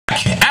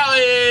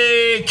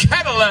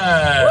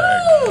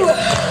Cadillac.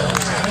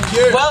 Thank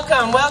you.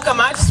 Welcome, welcome.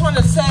 I just want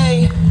to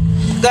say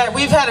that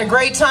we've had a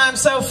great time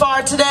so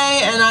far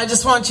today, and I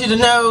just want you to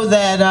know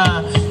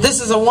that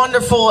this is a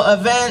wonderful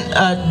event,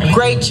 a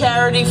great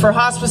charity for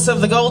Hospice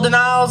of the Golden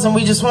Isles, and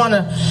we just want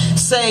to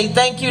say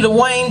thank you to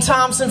Wayne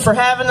Thompson for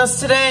having us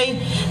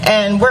today,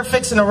 and we're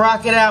fixing to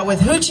rock it out with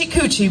Hoochie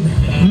Coochie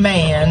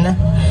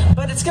Man,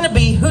 but it's going to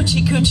be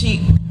Hoochie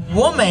Coochie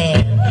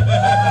Woman.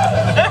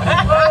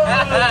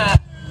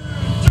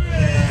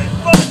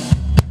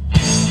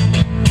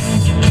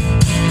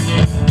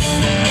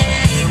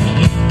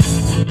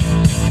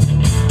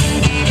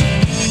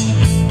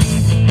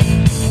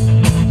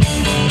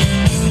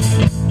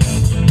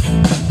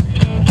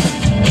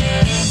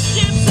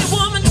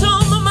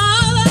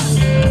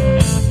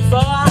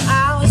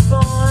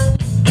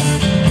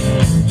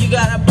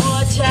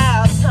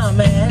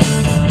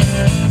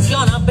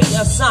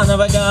 Son of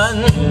a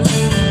gun,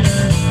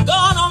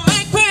 gonna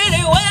make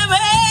pretty women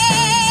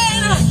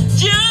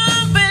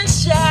jump and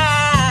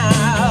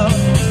shout.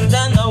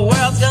 Then the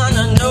world's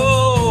gonna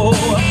know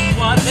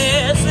what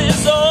this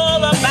is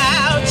all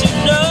about. You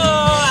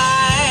know I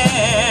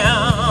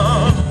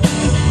am.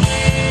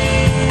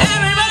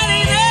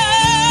 Everybody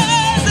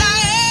knows I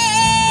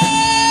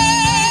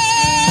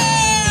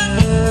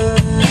am.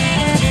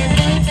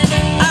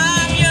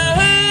 I'm your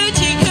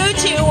hoochie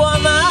coochie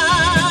woman.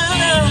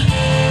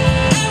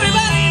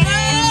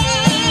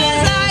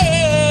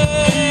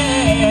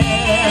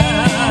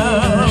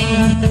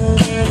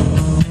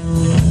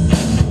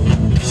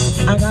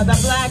 I got the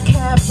black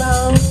cap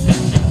on,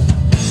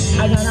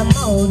 I got a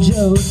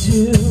mojo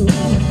too,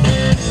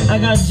 I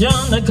got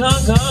John the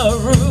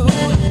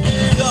Conqueror.